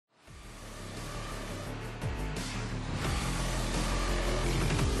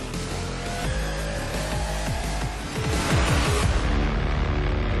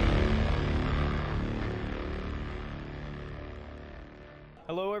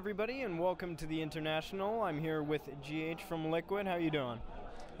Hello everybody and welcome to the International. I'm here with GH from Liquid. How are you doing?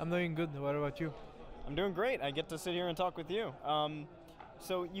 I'm doing good. What about you? I'm doing great. I get to sit here and talk with you.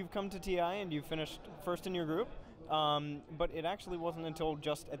 So you've come to TI and you finished first in your group, but it actually wasn't until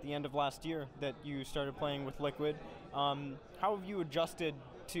just at the end of last year that you started playing with Liquid. How have you adjusted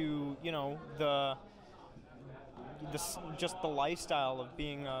to, just the lifestyle of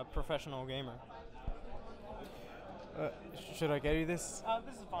being a professional gamer? Should I carry this?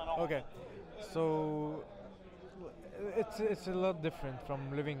 This is fine. Okay. So it's a lot different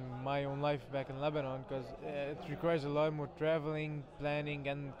from living my own life back in Lebanon because it requires a lot more traveling, planning,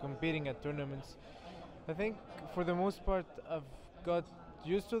 and competing at tournaments. I think for the most part I've got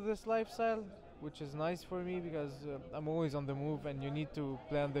used to this lifestyle, which is nice for me because I'm always on the move and you need to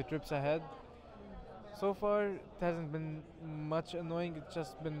plan the trips ahead. So far it hasn't been much annoying. It's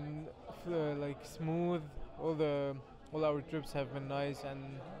just been like smooth. All our trips have been nice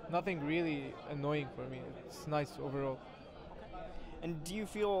and nothing really annoying for me. It's nice overall. And do you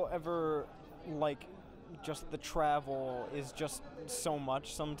feel ever like just the travel is just so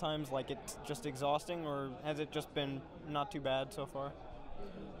much sometimes, like it's just exhausting, or has it just been not too bad so far?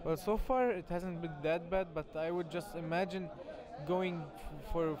 Well, so far it hasn't been that bad, but I would just imagine going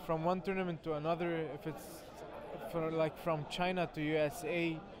from one tournament to another. If it's from China to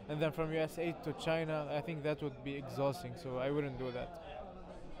USA and then from USA to China, I think that would be exhausting, so I wouldn't do that.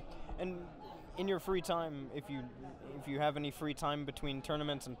 And in your free time, if you have any free time between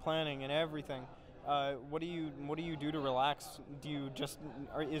tournaments and planning and everything, what do you do to relax? Do you just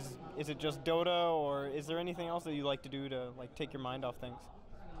is it just Dota, or is there anything else that you like to do to like take your mind off things?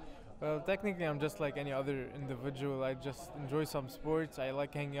 Well, technically I'm just like any other individual. I just enjoy some sports. I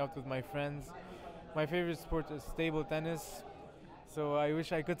like hanging out with my friends. My favorite sport is table tennis, so I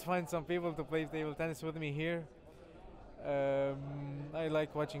wish I could find some people to play table tennis with me here. I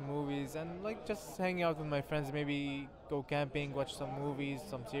like watching movies and like just hanging out with my friends, maybe go camping, watch some movies,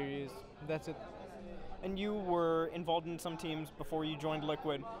 some series. That's it. And you were involved in some teams before you joined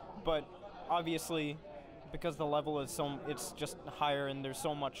Liquid, but obviously because the level is it's just higher and there's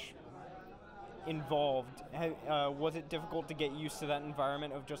so much involved. Was it difficult to get used to that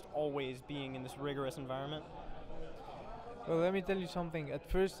environment of just always being in this rigorous environment? Well, let me tell you something. At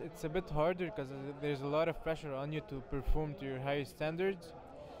first it's a bit harder because there's a lot of pressure on you to perform to your highest standards,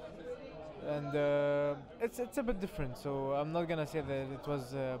 and it's a bit different. So I'm not gonna say that it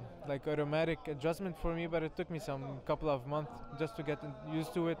was like automatic adjustment for me, but it took me some couple of months just to get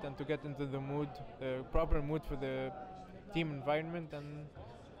used to it and to get into the mood, the proper mood for the team environment, and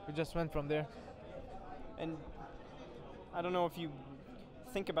we just went from there. And I don't know if you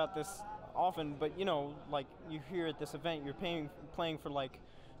think about this often, but like you hear at this event, you're playing for like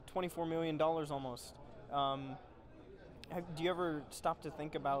 $24 million almost. Do you ever stop to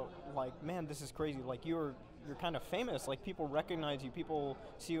think about like, man, this is crazy? Like you're kind of famous. Like people recognize you, people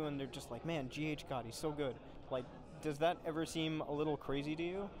see you, and they're just like, man, GH God, he's so good. Like, does that ever seem a little crazy to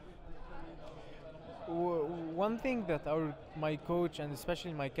you? One thing that my coach and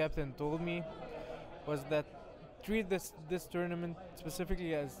especially my captain told me was that treat this tournament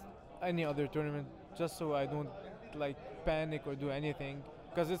specifically as any other tournament, just so I don't like panic or do anything,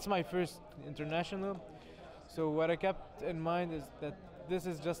 because it's my first international. So what I kept in mind is that this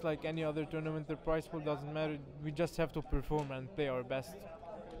is just like any other tournament. The prize pool doesn't matter. We just have to perform and play our best.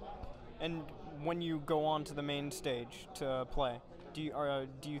 And when you go on to the main stage to play, do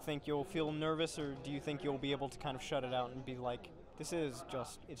you think you'll feel nervous, or do you think you'll be able to kind of shut it out and be like, it's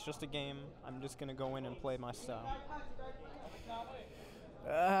just a game, I'm just gonna go in and play my style?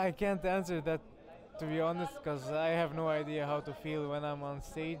 I can't answer that, to be honest, because I have no idea how to feel when I'm on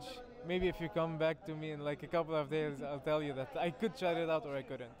stage. Maybe if you come back to me in like a couple of days, I'll tell you that I could shut it out or I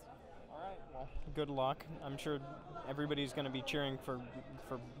couldn't. Well, good luck. I'm sure everybody's going to be cheering for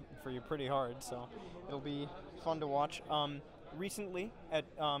you pretty hard, so it'll be fun to watch. Recently at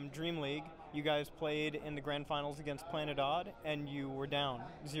Dream League, you guys played in the grand finals against Planet Odd, and you were down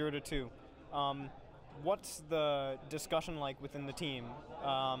 0-2. What's the discussion like within the team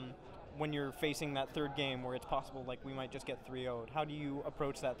when you're facing that third game where it's possible like we might just get 3-0'd? How do you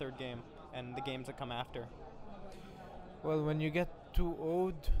approach that third game and the games that come after? Well, when you get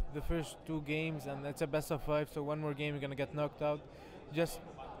 2-0'd the first two games and it's a best of 5, so one more game you're gonna get knocked out, just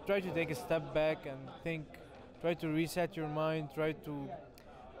try to take a step back and think. Try to reset your mind. Try to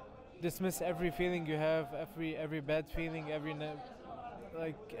dismiss every feeling you have, every bad feeling, every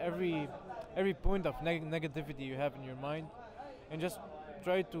point of negativity you have in your mind, and just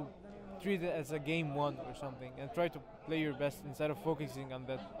try to treat it as a game won or something, and try to play your best instead of focusing on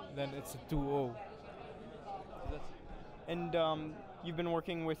that. Then it's a 2-0. And you've been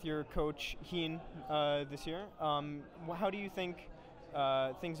working with your coach Heen this year. How do you think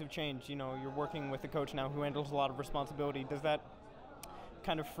things have changed? You know, you're working with a coach now who handles a lot of responsibility. Does that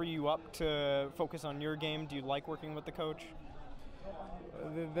kind of free you up to focus on your game? Do you like working with the coach?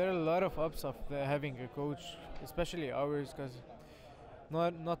 There are a lot of ups of having a coach, especially ours, because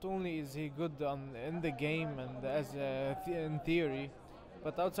not only is he good in the game and in theory,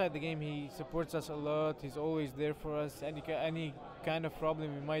 but outside the game he supports us a lot. He's always there for us. Any kind of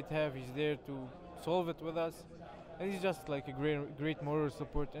problem we might have, he's there to solve it with us. And he's just like a great moral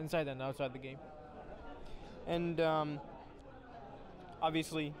support inside and outside the game. And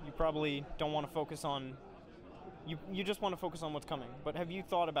obviously, you probably don't want to focus on. You just want to focus on what's coming. But have you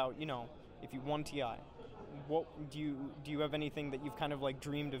thought about, you know, if you won TI, what do you have anything that you've kind of like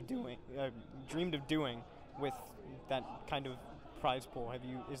dreamed of doing with that kind of prize pool?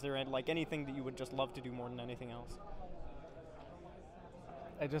 Is there like anything that you would just love to do more than anything else?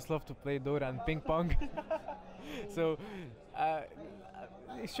 I just love to play Dota and ping pong. So,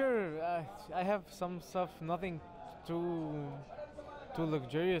 sure, I have some stuff, nothing too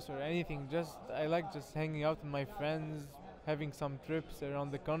luxurious or anything. Just I like just hanging out with my friends, having some trips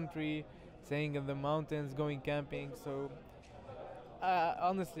around the country, staying in the mountains, going camping. So,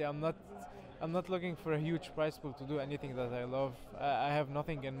 honestly, I'm not looking for a huge prize pool to do anything that I love. I have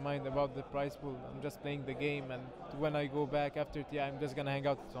nothing in mind about the prize pool. I'm just playing the game, and when I go back after TI, I'm just gonna hang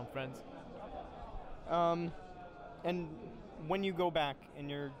out with some friends. And when you go back and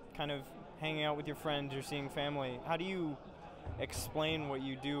you're kind of hanging out with your friends, you're seeing family, how do you explain what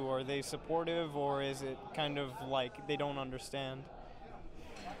you do? Are they supportive, or is it kind of like they don't understand?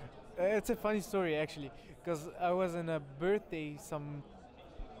 It's a funny story actually, because I was in a birthday some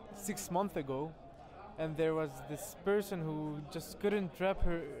 6 months ago, and there was this person who just couldn't wrap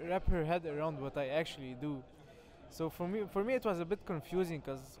her head around what I actually do. So for me it was a bit confusing,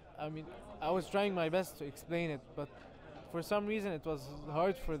 because I mean I was trying my best to explain it, but for some reason it was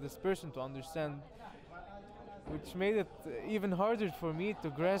hard for this person to understand, which made it even harder for me to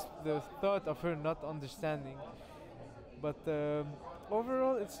grasp the thought of her not understanding. But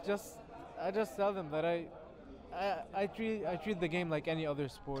overall, I just tell them that I treat the game like any other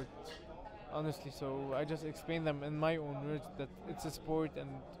sport, honestly. So I just explain them in my own words that it's a sport and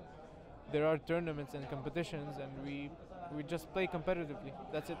there are tournaments and competitions, and we just play competitively.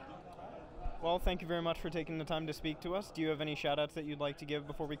 That's it. Well, thank you very much for taking the time to speak to us. Do you have any shout-outs that you'd like to give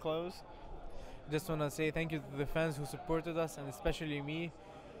before we close? Just want to say thank you to the fans who supported us, and especially me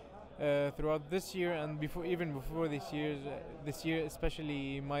throughout this year and even before this year,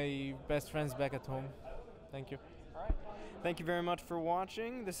 especially my best friends back at home. Thank you. All right. Thank you very much for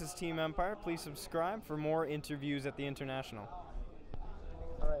watching. This is Team Empire. Please subscribe for more interviews at the International.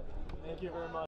 All right. Thank you very much.